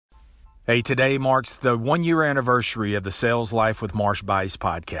Hey, today marks the 1-year anniversary of the Sales Life with Marsh Bice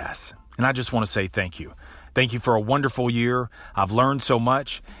podcast. And I just want to say thank you. Thank you for a wonderful year. I've learned so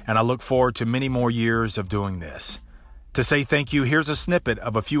much, and I look forward to many more years of doing this. To say thank you, here's a snippet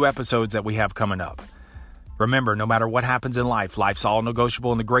of a few episodes that we have coming up. Remember, no matter what happens in life, life's all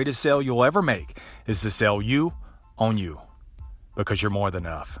negotiable, and the greatest sale you'll ever make is to sell you on you, because you're more than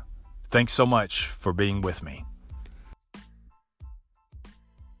enough. Thanks so much for being with me.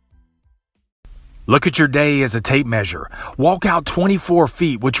 Look at your day as a tape measure. Walk out 24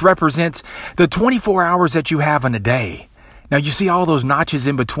 feet, which represents the 24 hours that you have in a day. Now, you see all those notches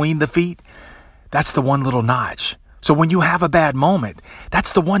in between the feet? That's the one little notch. So when you have a bad moment,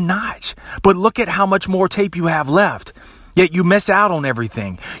 that's the one notch. But look at how much more tape you have left. Yet you miss out on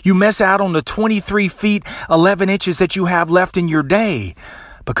everything. You miss out on the 23 feet, 11 inches that you have left in your day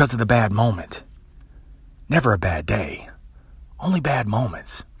because of the bad moment. Never a bad day. Only bad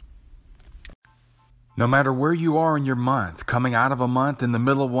moments. No matter where you are in your month, coming out of a month, in the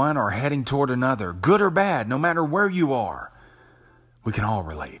middle of one, or heading toward another, good or bad, no matter where you are, we can all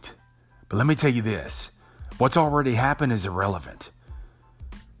relate. But let me tell you this, what's already happened is irrelevant.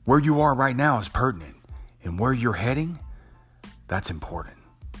 Where you are right now is pertinent, and where you're heading, that's important.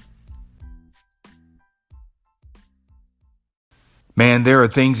 Man, there are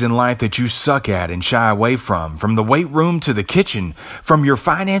things in life that you suck at and shy away from the weight room to the kitchen, from your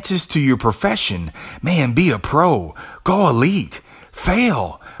finances to your profession. Man, be a pro, go elite,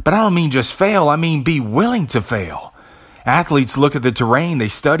 fail. But I don't mean just fail, I mean be willing to fail. Athletes look at the terrain, they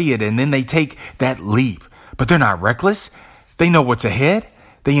study it, and then they take that leap. But they're not reckless. They know what's ahead.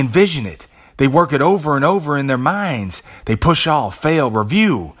 They envision it. They work it over and over in their minds. They push off, fail,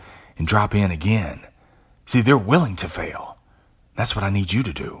 review, and drop in again. See, they're willing to fail. That's what I need you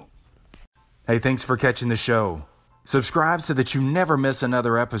to do. Hey, thanks for catching the show. Subscribe so that you never miss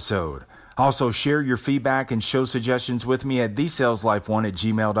another episode. Also, share your feedback and show suggestions with me at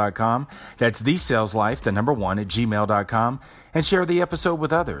thesaleslife1@gmail.com. That's thesaleslife1@gmail.com. And share the episode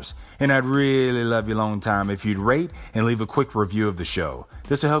with others. And I'd really love you long time if you'd rate and leave a quick review of the show.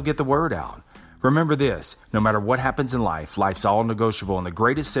 This will help get the word out. Remember this, no matter what happens in life, life's all negotiable, and the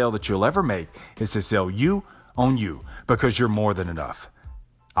greatest sale that you'll ever make is to sell you on you, because you're more than enough.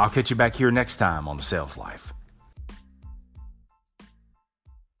 I'll catch you back here next time on The Sales Life.